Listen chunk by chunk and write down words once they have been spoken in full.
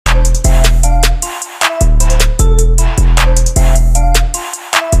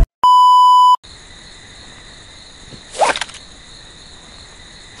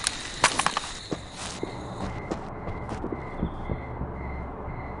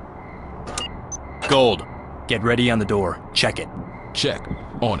Gold. Get ready on the door. Check it. Check.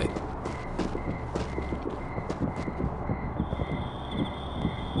 On it.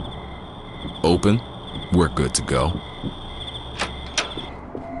 Open. We're good to go.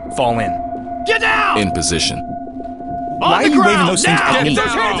 Fall in. Get down! In position. Why are you waving those things at me? Get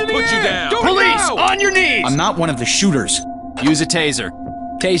down! I'll put you down! Police, on your knees! I'm not one of the shooters. Use a taser.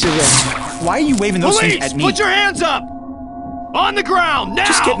 Taser ready. Why are you waving those things at me? Put your hands up! On the ground, now!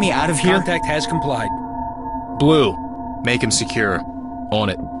 Just get me out of here. Contact has complied. Blue. Make him secure. On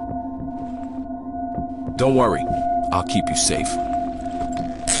it. Don't worry. I'll keep you safe.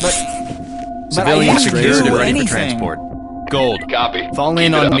 Civilian I didn't secured do and ready anything. for transport. Gold. Copy. Fall Keep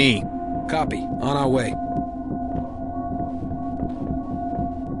in it on up. me. Copy. On our way.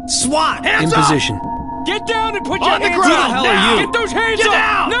 SWAT! Hands In up! position. Get down and put your On the hands ground, up! now! Get those hands Get up!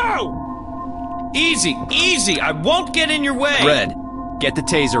 down! No! Easy, easy. I won't get in your way. Red. Get the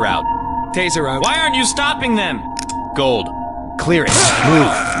taser out. Taser out. Why aren't you stopping them? Gold. Clear it.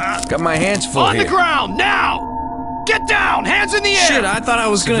 Move. Got my hands full On here. the ground, now! Get down! Hands in the air! Shit, I thought I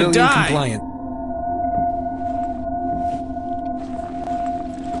was gonna Civilian die. compliant.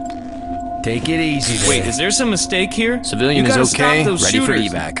 Take it easy there. Wait, is there some mistake here? Civilian You is gotta okay. stop those Ready for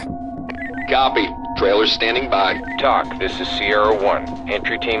shooters. evac. Copy. Trailer standing by. TOC, this is Sierra 1.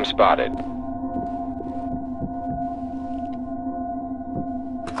 Entry team spotted.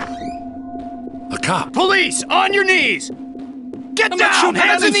 A cop. Police, on your knees! Get down! shooting at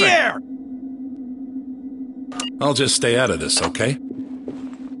Hands in the anything. air! I'll just stay out of this, okay?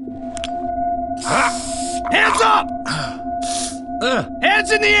 Hands up!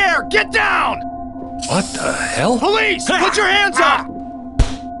 Hands in the air! Get down! What the hell? Police, put your hands up!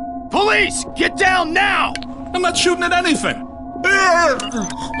 Police, get down now! I'm not shooting at anything.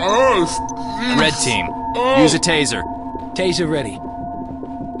 Red team. Use a taser. Taser ready.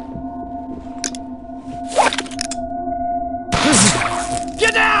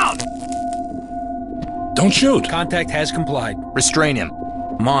 Get down! Don't shoot. Contact has complied. Restrain him.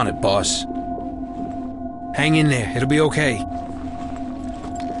 I'm on it, boss. Hang in there. It'll be okay.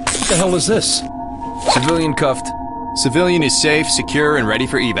 What the hell is this? Civilian cuffed. Civilian is safe, secure, and ready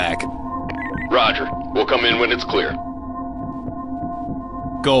for evac. Roger. We'll come in when it's clear.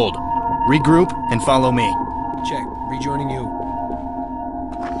 Gold. Regroup and follow me. Check. Rejoining you.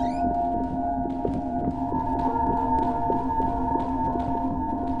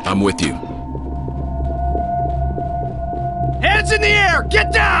 I'm with you. Hands in the air!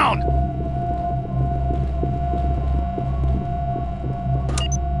 Get down!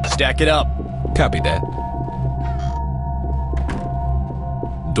 Stack it up. Copy that.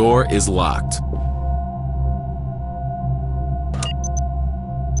 Door is locked.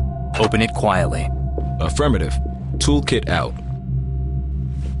 Open it quietly. Affirmative. Toolkit out.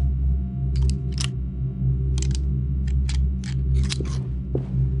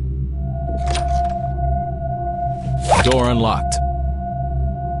 Door unlocked.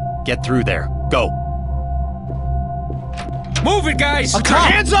 Get through there. Go. Move it, guys! Put your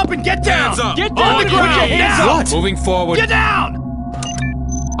hands up and get down! Hands up. Get On down the and put your ground, hands now! up! What? Moving forward. Get down!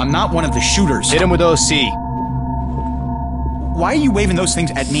 I'm not one of the shooters. Hit him with OC. Why are you waving those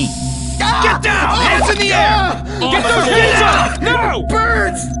things at me? Get down! Hands in the air! Get those hands up! No!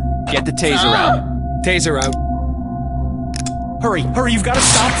 Birds! Get the taser out. Taser out. Hurry, hurry, you've got to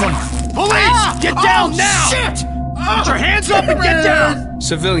stop them. Police! Get down now! Shit! Put your hands up and get down!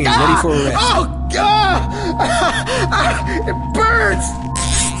 Civilian ready for arrest. Birds!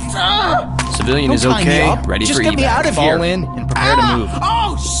 Civilian Don't is tie me okay. up. Ready Just for get evac. me out of Fall here. in and prepare to move.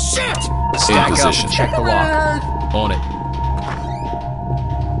 Oh, shit! Stack up position. and check the lock. On it.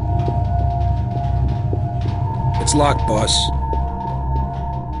 It's locked, boss.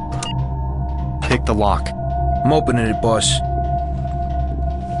 Pick the lock. I'm opening it, boss.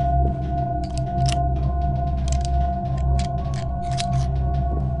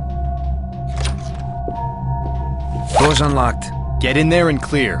 Door's unlocked. Get in there and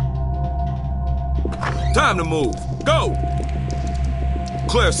clear. Time to move. Go.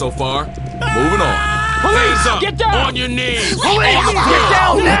 Clear so far. Moving on. Police! Get down! On your knees. Police! Get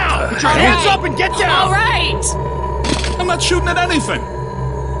down now! Put your hands up and get down! All right. I'm not shooting at anything.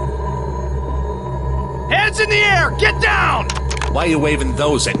 Hands in the air! Get down! Why are you waving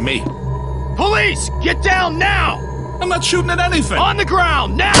those at me? Police! Get down now! I'm not shooting at anything. On the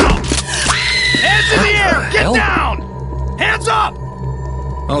ground, now! Hands in the air! Get hell? down! Hands up!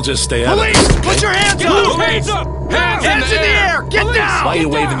 I'll just stay out Police! of this. Put your hands Get those up! hands up! Hands in the air! Get down! Why are you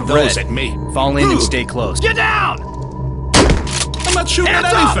Get waving down! those Red. at me? Fall in and stay close. Get down! I'm not shooting Hands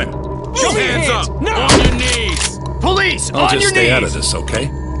at up! anything. Show me your hands! No! On your knees. Police! I'll on just your stay knees! out of this, okay?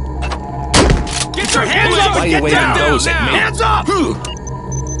 Get Put your hands up Why and you get waving down! those at me? Hands up!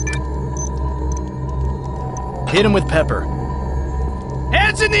 Hit him with pepper.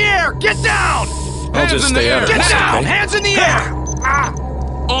 Hands in the air! Get down! I'll just stay out of Get this, down! okay? Hands in the air!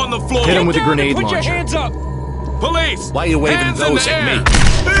 On the floor. Hit him with a grenade Put your launcher. hands up! Police! Why you waving Hands in those the at air.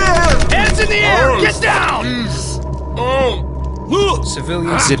 me? Hands in the air! Get down!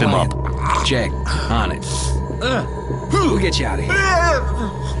 Civilian Zip him compliant. Check. On it. We'll get you out of here.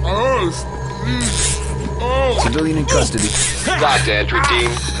 Civilian in custody. Talk to entry team.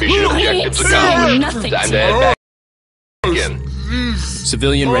 Mission objectives Say accomplished. nothing Time to to head back again.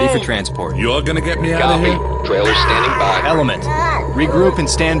 Civilian ready for transport. You're gonna get me out of Copy. here? Trailer standing by. Element. Regroup and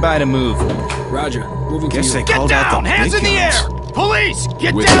stand by to move. Roger. Moving to Guess you. they Get called out down! the Hands big in the air! guns. Police!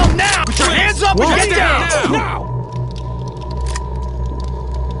 Get With down now! Put your hands up and get down! Now!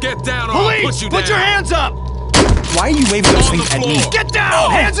 Get down or I'll Police! put you Put your down. hands up! Why are you waving those On things the at me? floor. Get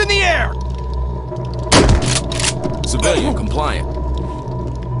down! Hands in the air! Civilian compliant.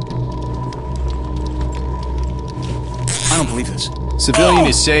 I don't believe this. Civilian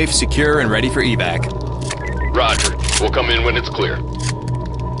is safe, secure, and ready for evac. Roger. We'll come in when it's clear.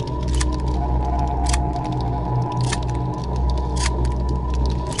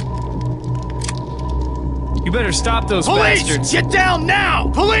 You better stop those Police! bastards. Get down now!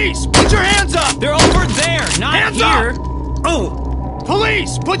 Police! Put your hands up! They're over there, not Hands here. up! Oh!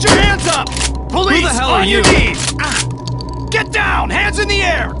 Police! Put your hands up! Police! Who the hell on are your you? knees! Ah. Get down! Hands in the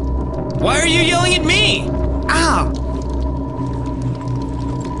air! Why are you yelling at me? Ah!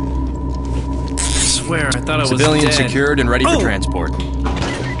 I swear, I thought I was Civilian dead. secured and ready for transport.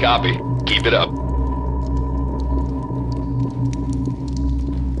 Copy. Keep it up.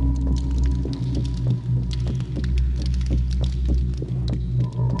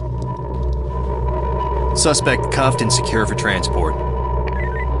 Suspect cuffed and secure for transport.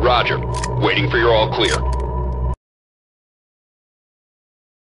 Roger. Waiting for your all clear.